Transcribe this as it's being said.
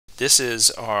this is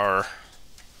our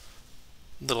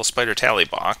little Spyder tally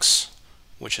box,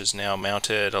 which is now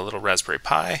mounted a little Raspberry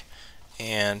Pi.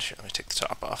 And let me take the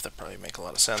top off, that probably make a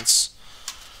lot of sense.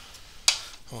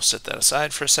 We'll set that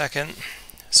aside for a second.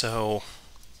 So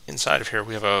inside of here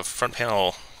we have a front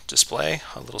panel display,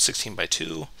 a little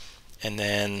 16:2, and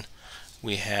then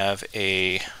we have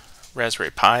a Raspberry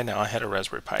Pi. Now I had a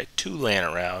Raspberry Pi 2 laying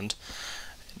around.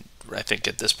 I think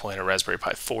at this point a Raspberry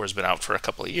Pi 4 has been out for a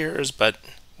couple of years, but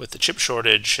with the chip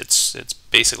shortage it's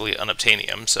basically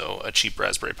unobtainium, so a cheap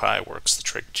Raspberry Pi works the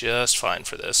trick just fine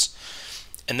for this.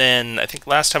 And then I think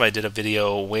last time I did a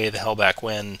video way the hell back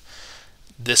when,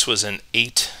 this was an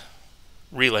 8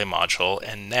 relay module,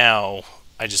 and now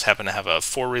I just happen to have a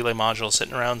 4 relay module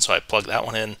sitting around, so I plugged that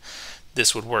one in.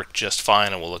 This would work just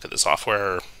fine, and we'll look at the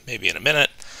software maybe in a minute.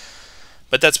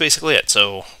 But that's basically it.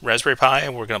 So Raspberry Pi,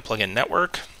 we're going to plug in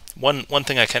network. One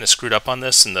thing I kind of screwed up on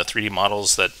this in the 3D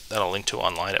models that I'll link to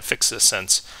online at Fix This,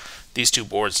 since these two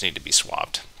boards need to be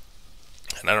swapped.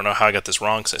 And I don't know how I got this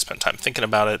wrong because I spent time thinking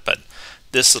about it, but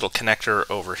this little connector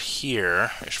over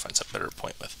here, I should find something better to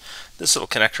point with. This little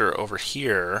connector over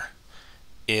here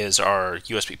is our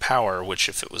USB power, which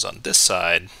if it was on this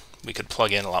side, we could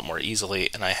plug in a lot more easily.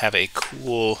 And I have a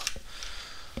cool,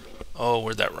 oh,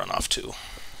 where'd that run off to?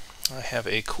 I have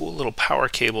a cool little power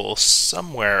cable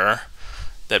somewhere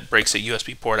that breaks a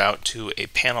USB port out to a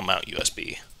panel mount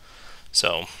USB.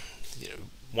 So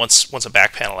once a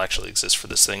back panel actually exists for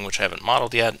this thing, which I haven't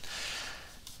modeled yet,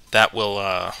 that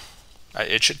will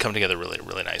it should come together really,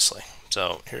 really nicely.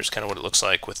 So here's kind of what it looks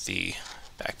like with the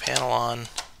back panel on,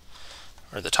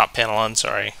 or the top panel on,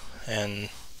 sorry. And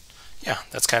yeah,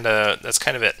 that's kind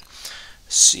of it.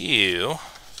 So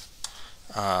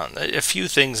a few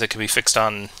things that can be fixed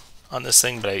on this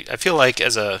thing, but I feel like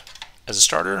as a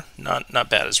starter, not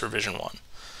bad as revision 1.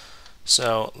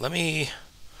 So let me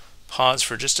pause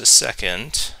for just a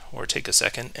second, or take a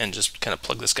second, and just kind of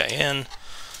plug this guy in.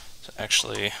 So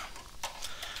actually,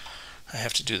 I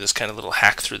have to do this kind of little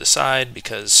hack through the side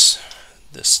because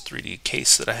this 3D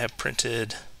case that I have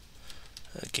printed,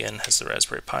 again, has the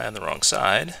Raspberry Pi on the wrong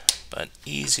side, but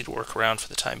easy to work around for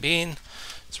the time being.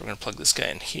 So we're going to plug this guy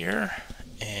in here,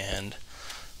 and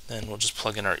then we'll just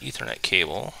plug in our Ethernet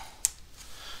cable.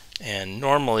 And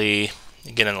normally,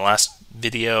 again, in the last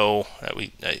video,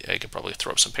 I could probably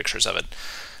throw up some pictures of it.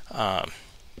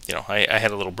 I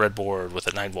had a little breadboard with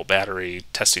a 9-volt battery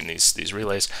testing these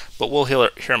relays, but we'll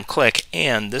hear them click,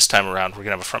 and this time around we're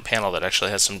going to have a front panel that actually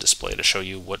has some display to show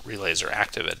you what relays are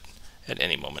active at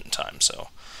any moment in time. So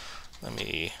let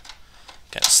me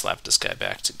kind of slap this guy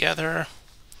back together,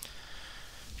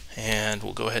 and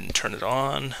we'll go ahead and turn it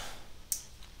on.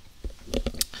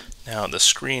 Now the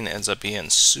screen ends up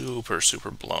being super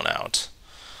blown out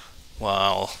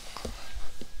while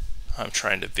I'm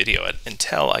trying to video it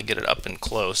until I get it up and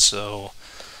close, so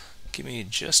give me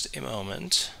just a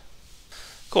moment.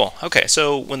 Cool. Okay,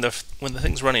 so when the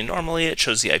thing's running normally, it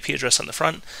shows the IP address on the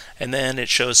front, and then it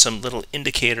shows some little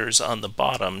indicators on the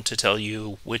bottom to tell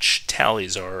you which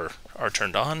tallies are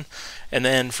turned on, and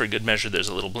then for good measure there's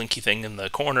a little blinky thing in the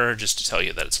corner just to tell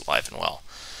you that it's alive and well.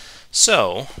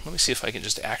 So let me see if I can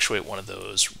just actuate one of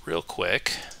those real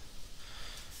quick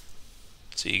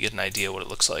so you get an idea what it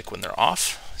looks like when they're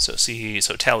off. So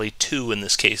so tally 2 in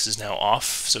this case is now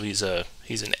off, so he's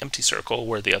an empty circle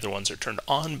where the other ones are turned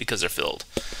on because they're filled.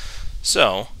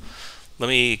 So let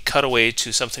me cut away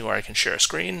to something where I can share a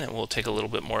screen, and we'll take a little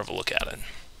bit more of a look at it.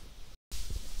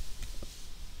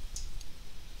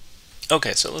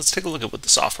 Okay, so let's take a look at what the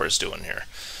software is doing here.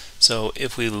 So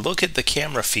if we look at the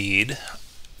camera feed,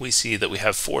 we see that we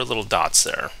have 4 little dots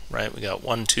there, right? We got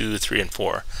 1, 2, 3, and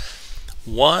 4.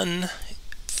 1,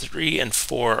 3, and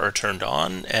 4 are turned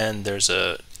on, and there's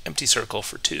a empty circle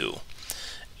for 2.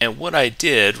 And what I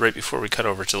did right before we cut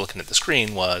over to looking at the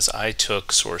screen was I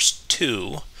took source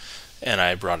 2 and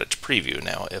I brought it to preview.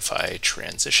 Now if I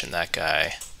transition that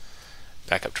guy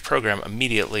back up to program,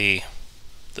 immediately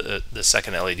the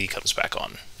second LED comes back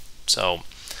on. So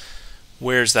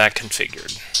where's that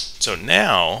configured? So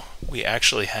now we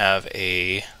actually have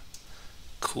a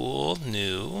cool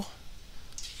new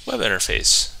web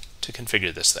interface to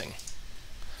configure this thing.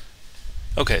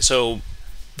 Okay, so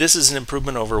this is an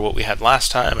improvement over what we had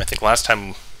last time. I think last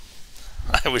time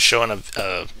I was showing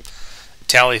a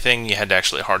tally thing. You had to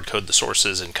actually hard code the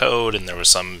sources in code, and there was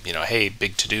some, hey,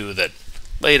 big to do that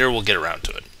later we'll get around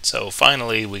to it. So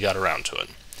finally we got around to it.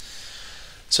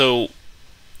 So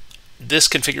this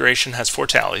configuration has 4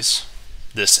 tallies.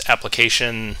 This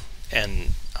application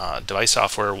and device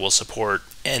software will support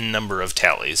n number of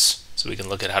tallies, so we can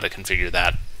look at how to configure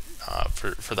that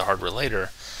for the hardware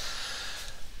later.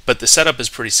 But the setup is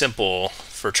pretty simple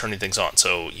for turning things on.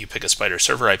 So you pick a Spyder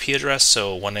server IP address,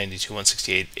 so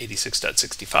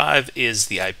 192.168.86.65 is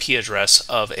the IP address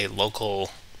of a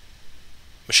local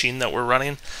machine that we're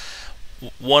running.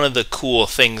 One of the cool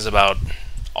things about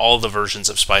all the versions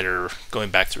of Spyder going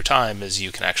back through time is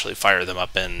you can actually fire them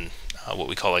up in what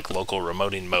we call like local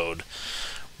remoting mode,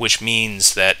 which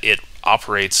means that it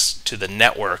operates to the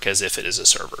network as if it is a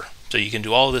server. So you can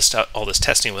do all this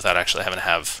testing without actually having to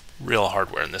have real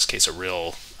hardware, in this case a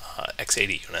real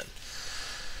x80 unit.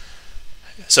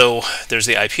 So there's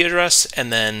the IP address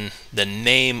and then the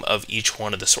name of each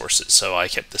one of the sources. So I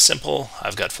kept this simple.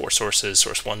 I've got 4 sources,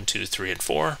 source 1, 2, 3, and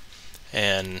 4.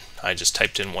 And I just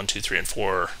typed in 1, 2, 3, and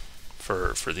 4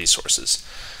 for these sources.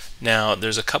 Now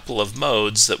there's a couple of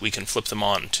modes that we can flip them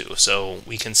on to. So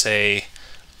we can say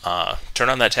turn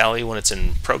on that tally when it's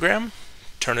in program,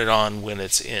 turn it on when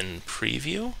it's in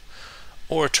preview,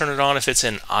 or turn it on if it's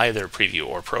in either preview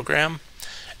or program.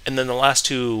 And then the last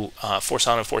two, force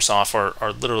on and force off,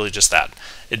 are literally just that.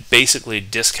 It basically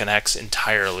disconnects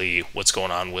entirely what's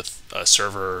going on with a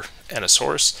server and a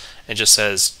source and just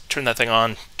says turn that thing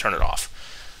on, turn it off.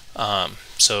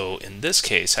 So in this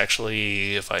case,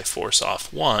 actually, if I force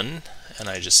off 1 and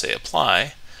I just say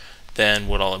apply, then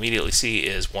what I'll immediately see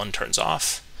is 1 turns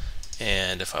off,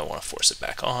 and if I want to force it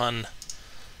back on,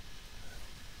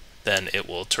 then it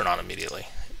will turn on immediately.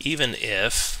 Even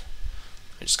if,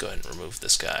 let me just go ahead and remove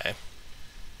this guy.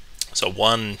 So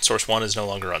source 1 is no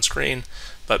longer on screen,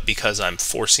 but because I'm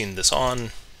forcing this on,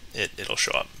 it'll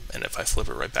show up. And if I flip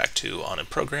it right back to on in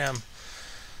program,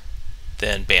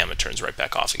 then bam, it turns right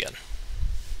back off again.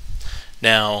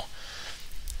 Now,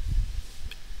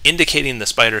 indicating the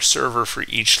Spyder server for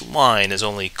each line is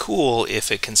only cool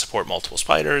if it can support multiple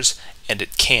Spyders, and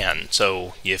it can.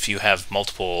 So if you have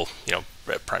multiple,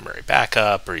 primary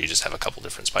backup, or you just have a couple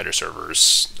different Spyder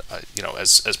servers,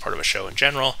 as part of a show in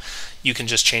general, you can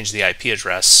just change the IP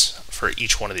address for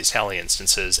each one of these tally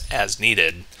instances as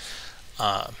needed,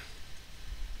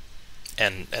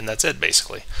 and that's it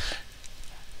basically.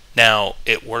 Now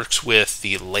it works with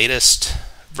the latest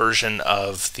version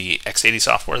of the x80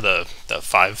 software, the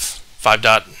 5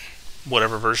 dot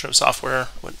whatever version of software.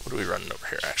 What are we running over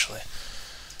here actually?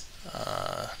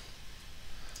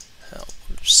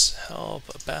 Help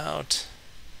about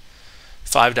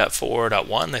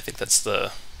 5.4.1. I think that's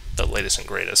the latest and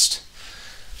greatest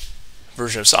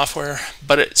version of software.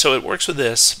 But so it works with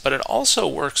this, but it also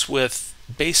works with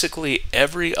basically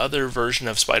every other version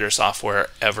of Spyder software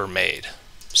ever made.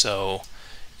 So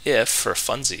if, for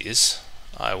funsies,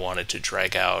 I wanted to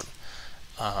drag out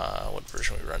what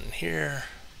version are we running here?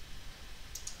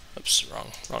 Oops,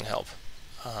 wrong help.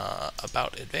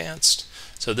 About advanced.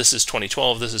 So this is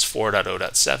 2012. This is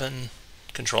 4.0.7,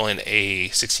 controlling a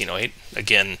 1608.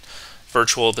 Again,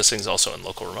 virtual. This thing's also in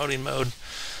local remoting mode.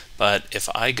 But if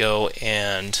I go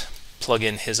and plug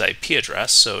in his IP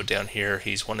address, so down here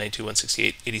he's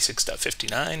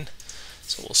 192.168.86.59.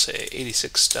 So we'll say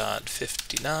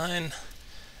 86.59,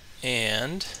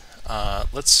 and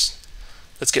let's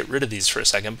get rid of these for a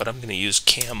second, but I'm going to use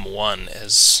cam1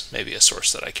 as maybe a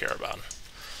source that I care about.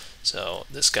 So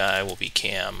this guy will be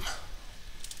cam1,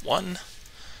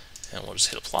 and we'll just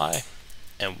hit apply,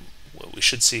 and what we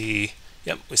should see,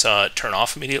 yep, we saw it turn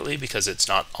off immediately because it's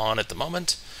not on at the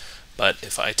moment. But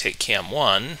if I take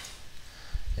cam1,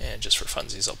 and just for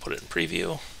funsies I'll put it in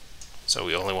preview, so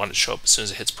we only want it to show up as soon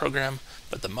as it hits program,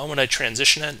 but the moment I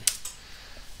transition it,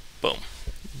 boom,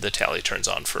 the tally turns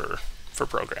on for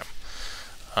program.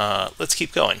 Let's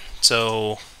keep going.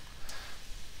 So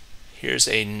here's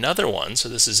another one. So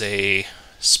this is a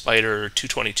Spyder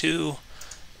 222,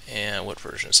 and what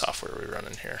version of software are we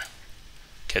running here?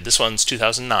 Okay, this one's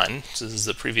 2009. So this is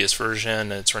the previous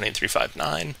version, and it's running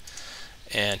 359,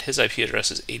 and his IP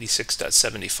address is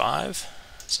 86.75.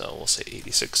 So we'll say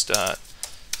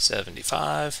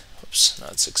 86.75. Oops,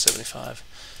 not 675.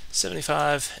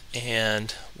 75,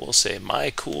 and we'll say my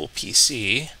cool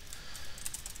PC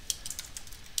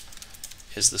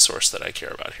is the source that I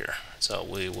care about here. So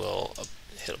we will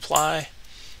hit apply,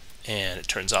 and it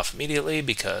turns off immediately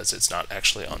because it's not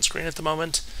actually on screen at the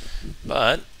moment.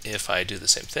 But if I do the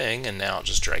same thing, and now I'll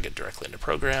just drag it directly into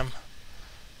program,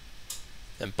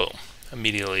 then boom,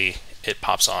 immediately it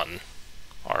pops on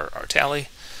our tally.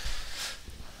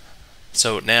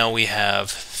 So now we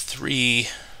have three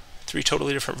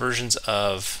totally different versions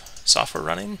of software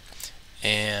running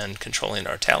and controlling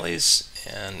our tallies.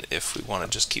 And if we want to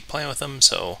just keep playing with them,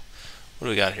 so what do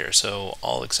we got here? So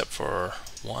all except for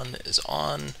 1 is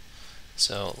on.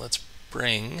 So let's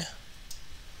bring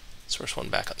source 1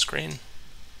 back on screen.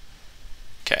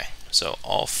 Okay, so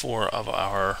all 4 of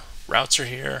our routes are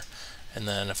here. And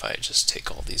then if I just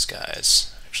take all these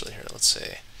guys actually here, let's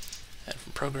say add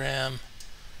from program,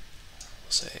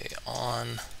 we'll say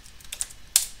on,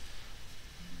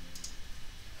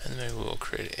 and then maybe we'll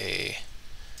create a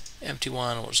empty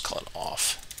one, we'll just call it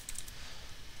off.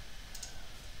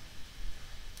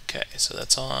 Okay, so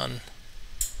that's on.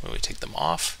 When we take them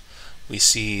off, we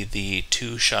see the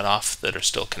two shut off that are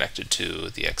still connected to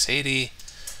the x80,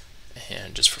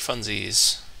 and just for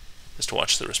funsies, just to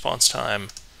watch the response time,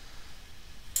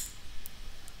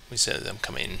 we see them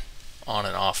coming on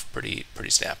and off pretty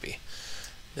snappy.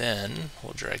 Then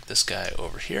we'll drag this guy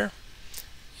over here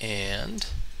and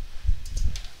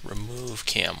remove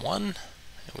cam1, and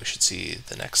we should see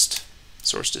the next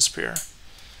source disappear.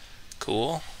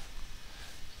 Cool.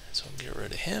 So I'll get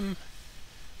rid of him.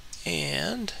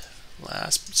 And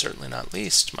last but certainly not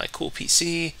least, my cool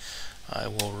PC, I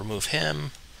will remove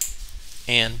him,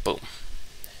 and boom,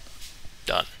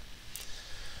 done.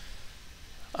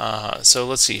 So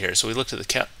let's see here. So we looked at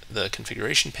the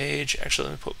configuration page. Actually,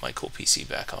 let me put my cool PC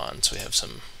back on so we have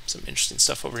some interesting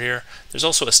stuff over here. There's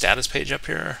also a status page up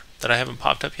here that I haven't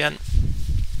popped up yet.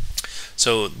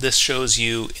 So this shows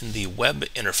you in the web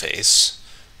interface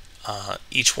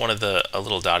each one of a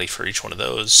little dotty for each one of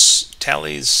those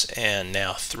tallies, and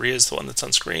now 3 is the one that's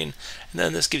on screen. And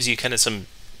then this gives you kind of some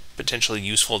potentially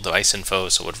useful device info.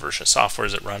 So what version of software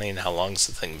is it running? How long has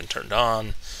the thing been turned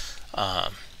on?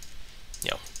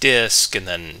 Disk, and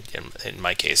then in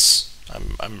my case,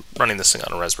 I'm running this thing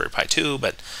on a Raspberry Pi 2,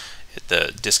 but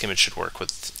the disk image should work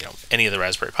with any of the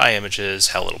Raspberry Pi images.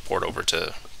 How it'll port over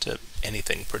to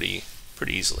anything pretty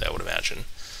easily, I would imagine.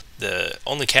 The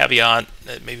only caveat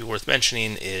that may be worth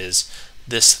mentioning is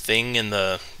this thing in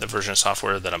the version of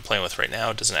software that I'm playing with right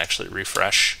now doesn't actually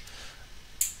refresh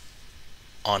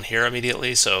on here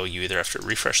immediately, so you either have to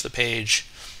refresh the page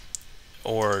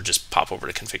or just pop over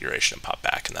to configuration and pop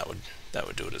back, and that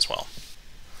would do it as well.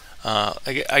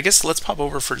 I guess let's pop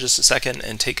over for just a second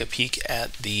and take a peek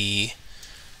at the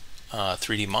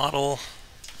 3D model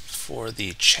for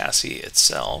the chassis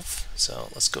itself. So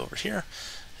let's go over here,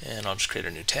 and I'll just create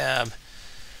a new tab.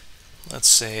 Let's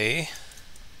say,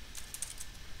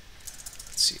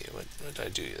 let's see, what did I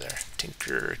do there?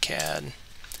 Tinkercad.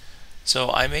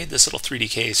 So I made this little 3D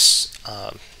case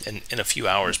in a few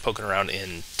hours poking around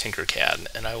in Tinkercad,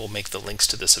 and I will make the links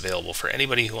to this available for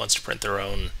anybody who wants to print their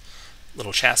own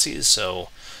little chassis. So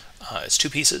it's 2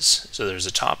 pieces. So there's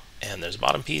a top and there's a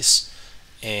bottom piece,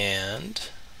 and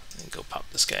let me go pop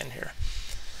this guy in here.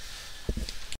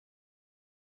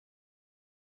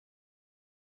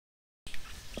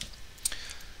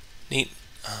 Neat.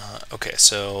 Okay,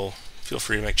 so feel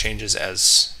free to make changes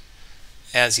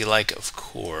as you like, of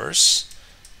course.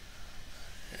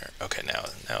 Okay,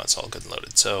 now it's all good and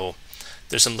loaded. So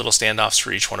there's some little standoffs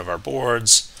for each one of our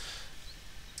boards.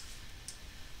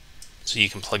 So you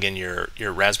can plug in your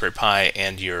Raspberry Pi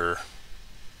and your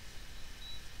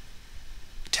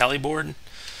tally board.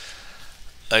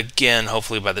 Again,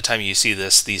 hopefully by the time you see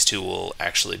this, these two will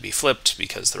actually be flipped,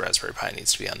 because the Raspberry Pi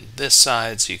needs to be on this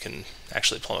side so you can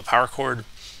actually plumb a power cord.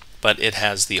 But it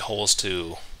has the holes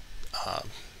to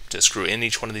screw in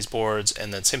each one of these boards,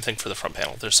 and then same thing for the front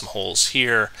panel. There's some holes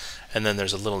here, and then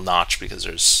there's a little notch because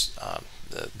there's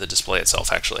the display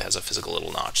itself actually has a physical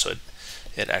little notch, so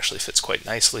it actually fits quite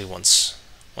nicely once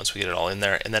we get it all in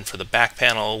there. And then for the back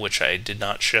panel, which I did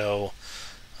not show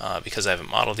because I haven't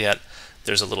modeled yet,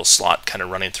 there's a little slot kind of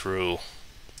running through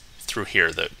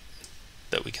here that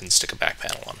we can stick a back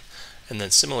panel on. And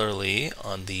then similarly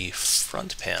on the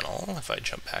front panel, if I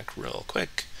jump back real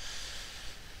quick,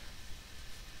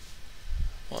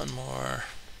 one more,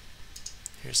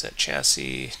 here's that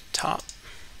chassis top.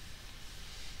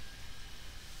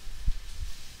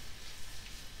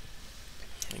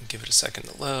 And give it a second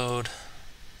to load.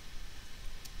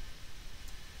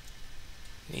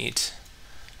 Neat.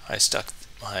 I stuck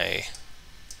my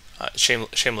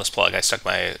shameless plug. I stuck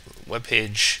my web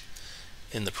page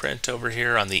in the print over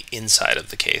here on the inside of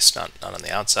the case, not on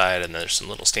the outside. And there's some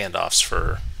little standoffs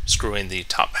for screwing the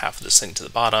top half of this thing to the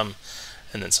bottom,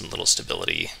 and then some little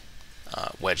stability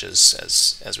wedges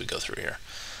as we go through here.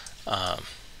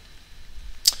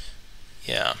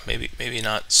 Yeah, maybe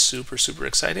not super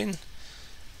exciting.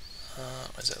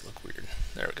 Why does that look weird?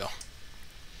 There we go.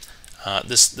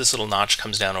 This little notch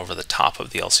comes down over the top of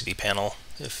the LCD panel,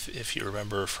 if you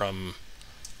remember from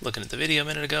looking at the video a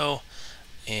minute ago,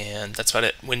 and that's about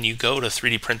it. When you go to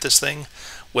 3D print this thing,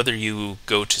 whether you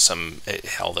go to some,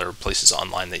 hell, there are places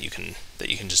online that you can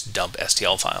just dump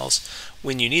STL files.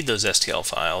 When you need those STL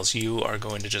files, you are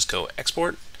going to just go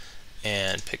export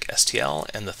and pick STL,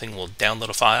 and the thing will download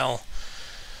a file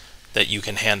that you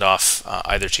can hand off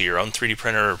either to your own 3D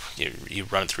printer, you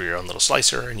run it through your own little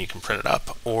slicer and you can print it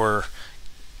up, or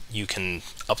you can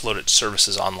upload it to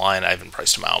services online. I haven't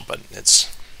priced them out, but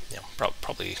it's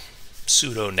probably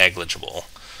pseudo negligible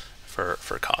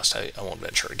for cost. I won't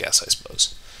venture a guess, I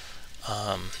suppose.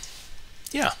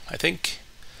 Yeah, I think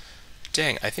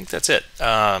that's it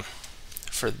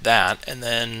for that. And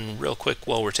then real quick,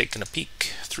 while we're taking a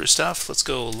peek through stuff, let's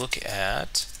go look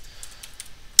at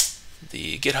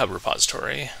the GitHub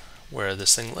repository where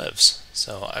this thing lives.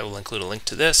 So I will include a link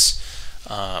to this,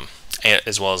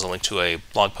 as well as a link to a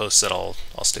blog post that I'll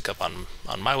stick up on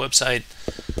my website.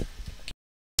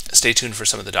 Stay tuned for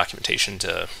some of the documentation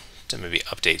to maybe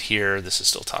update here. This is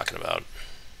still talking about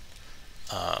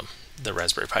the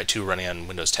Raspberry Pi 2 running on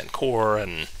Windows 10 Core,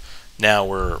 and now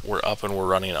we're up and we're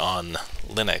running on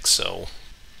Linux. So,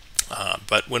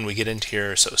 but when we get into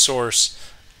here, so source,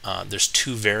 there's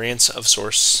 2 variants of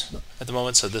source at the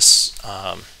moment. So this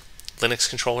Linux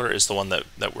controller is the one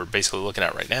that we're basically looking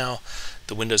at right now.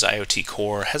 The Windows IoT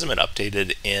Core hasn't been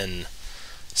updated in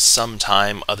some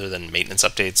time other than maintenance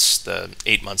updates.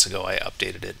 8 months ago, I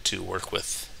updated it to work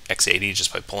with x80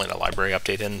 just by pulling a library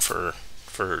update in for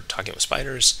talking with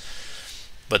spiders.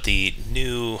 But the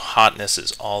new hotness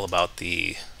is all about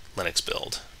the Linux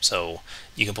build. So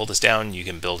you can pull this down, you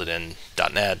can build it in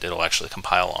 .NET, it'll actually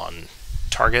compile on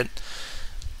Target.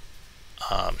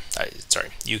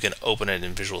 You can open it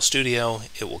in Visual Studio,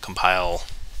 it will compile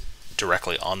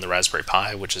directly on the Raspberry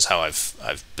Pi, which is how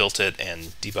I've built it and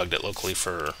debugged it locally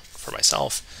for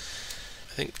myself.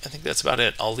 I think that's about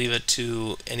it. I'll leave it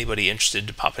to anybody interested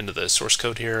to pop into the source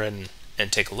code here and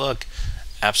take a look.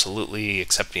 Absolutely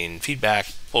accepting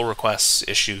feedback, pull requests,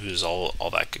 issues, all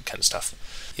that good kind of stuff.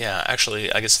 Yeah,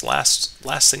 actually, I guess last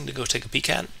thing to go take a peek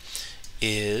at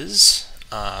is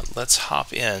let's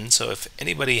hop in. So if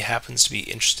anybody happens to be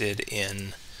interested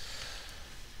in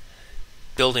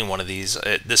building one of these,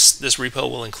 this repo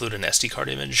will include an SD card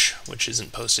image, which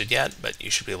isn't posted yet, but you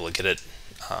should be able to get it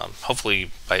hopefully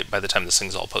by the time this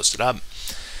thing's all posted up.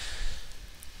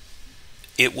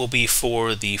 It will be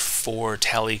for the 4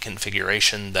 tally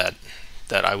configuration that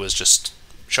I was just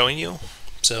showing you.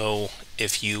 So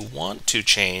if you want to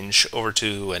change over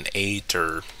to an 8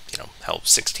 or help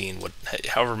 16,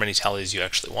 however many tallies you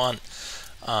actually want,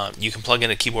 you can plug in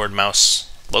a keyboard and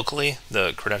mouse locally.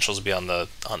 The credentials will be on the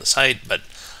site, but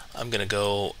I'm going to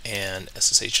go and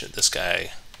SSH this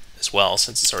guy as well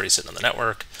since it's already sitting on the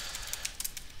network.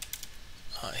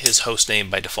 His host name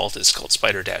by default is called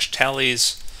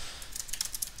spider-tallies.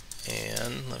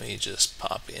 And let me just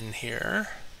pop in here.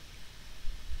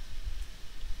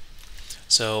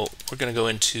 So we're going to go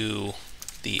into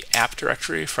the app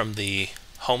directory from the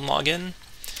home login,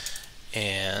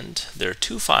 and there are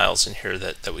 2 files in here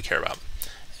that we care about: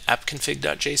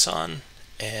 appconfig.json,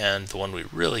 and the one we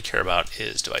really care about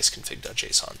is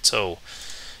deviceconfig.json. So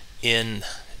in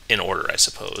order, I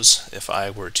suppose, if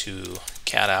I were to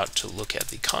cat out to look at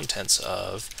the contents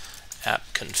of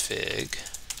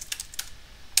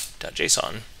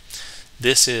appconfig.json,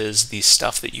 this is the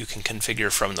stuff that you can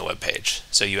configure from the web page.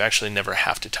 So you actually never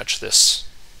have to touch this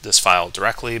file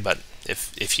directly, but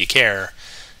if you care,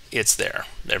 it's there.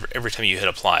 Every time you hit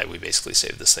apply, we basically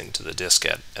save this thing to the disk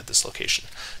at this location.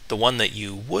 The one that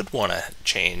you would want to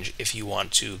change if you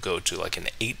want to go to like an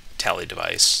 8 tally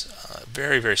device,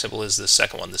 very, very simple, is the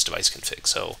second one, this device config.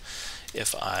 So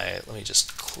if let me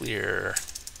just clear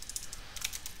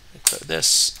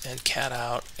this and cat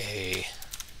out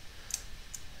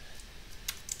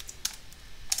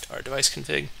our device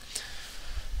config.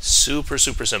 Super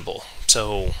simple.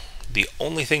 So the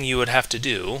only thing you would have to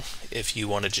do if you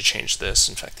wanted to change this,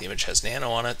 in fact the image has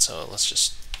nano on it, so let's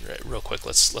just real quick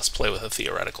let's play with a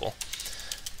theoretical.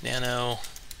 Nano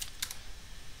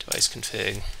device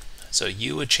config. So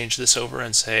you would change this over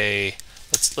and say,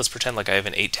 let's pretend like I have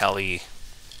an 8 tally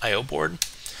IO board.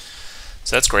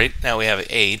 So that's great. Now we have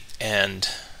 8, and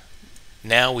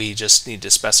now we just need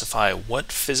to specify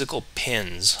what physical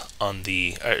pins on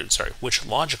the, which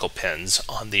logical pins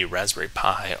on the Raspberry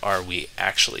Pi are we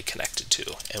actually connected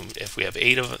to. And if we have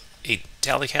 8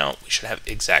 tally count, we should have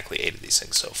exactly 8 of these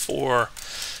things. So 4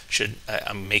 should,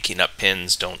 I'm making up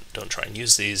pins, don't try and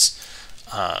use these.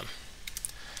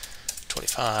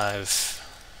 25,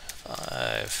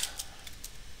 5,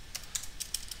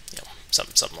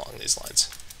 something along these lines.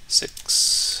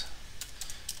 6.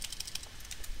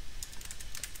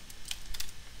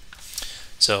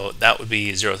 So that would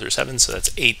be 0 through 7, so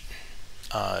that's 8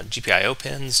 GPIO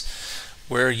pins.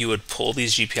 Where you would pull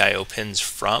these GPIO pins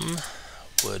from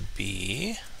would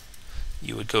be,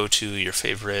 you would go to your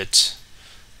favorite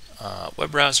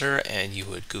web browser and you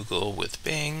would Google with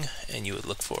Bing and you would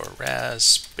look for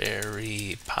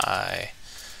Raspberry Pi.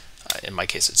 In my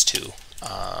case, it's 2.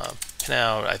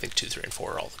 Pinout, I think 2, 3, and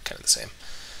 4 are all kind of the same.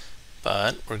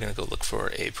 But we're going to go look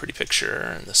for a pretty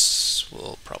picture, and this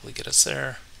will probably get us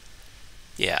there.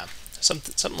 Yeah,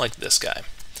 something like this guy.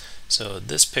 So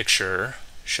this picture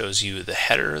shows you the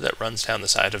header that runs down the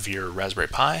side of your Raspberry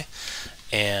Pi,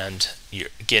 and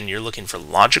again, you're looking for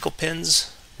logical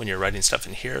pins when you're writing stuff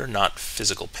in here, not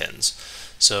physical pins.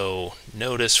 So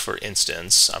notice, for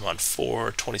instance, I'm on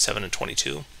 4, 27, and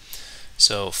 22.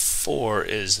 So 4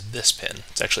 is this pin.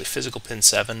 It's actually physical pin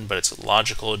 7, but it's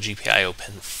logical GPIO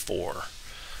pin 4.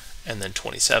 And then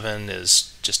 27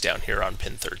 is just down here on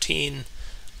pin 13.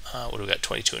 What do we got?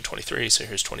 22 and 23. So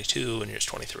here's 22 and here's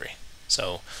 23.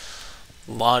 So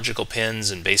logical pins,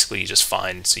 and basically you just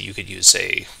find, so you could use,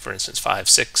 say, for instance, 5,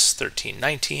 6, 13,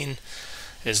 19,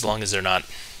 as long as they're not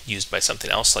used by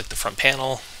something else like the front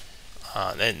panel.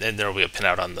 And there will be a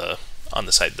pinout on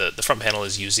the side. The front panel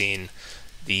is using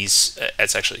these.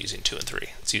 It's actually using 2 and 3.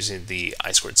 It's using the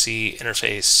I2C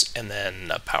interface and then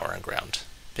a power and ground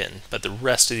pin. But the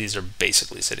rest of these are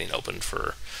basically sitting open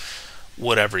for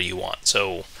whatever you want.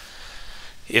 So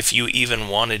if you even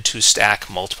wanted to stack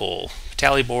multiple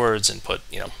tally boards and put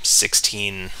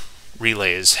 16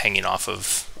 relays hanging off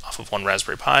of one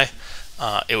Raspberry Pi,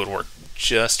 it would work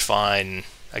just fine.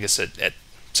 I guess at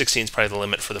 16 is probably the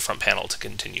limit for the front panel to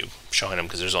continue showing them,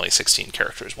 because there's only 16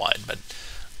 characters wide. But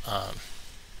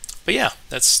yeah,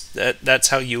 that's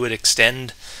how you would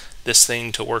extend this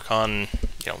thing to work on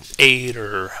 8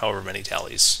 or however many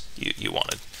tallies you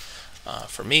wanted.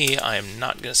 For me, I am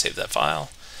not going to save that file,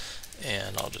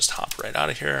 and I'll just hop right out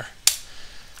of here.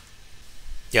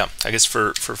 Yeah, I guess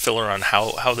for filler on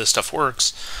how this stuff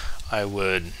works, I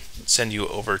would send you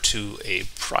over to a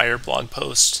prior blog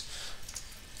post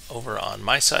over on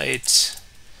my site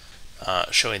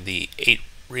showing the 8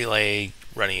 relay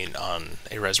running on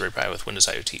a Raspberry Pi with Windows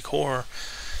IoT Core.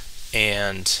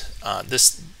 And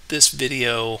this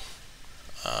video,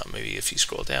 maybe if you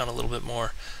scroll down a little bit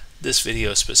more, this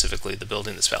video specifically, the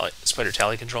building the Spyder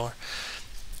Tally controller,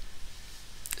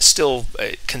 still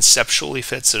conceptually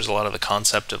fits. There's a lot of the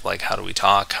concept of like, how do we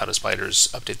talk, how do spiders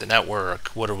update the network,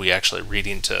 what are we actually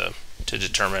reading to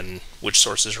determine which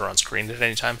sources are on screen at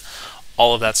any time.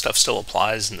 All of that stuff still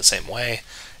applies in the same way.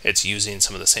 It's using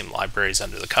some of the same libraries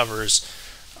under the covers.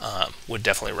 Would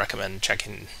definitely recommend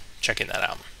checking that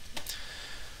out.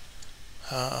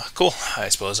 Cool. I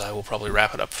suppose I will probably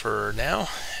wrap it up for now,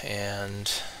 and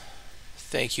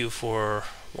thank you for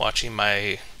watching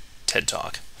my TED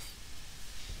Talk.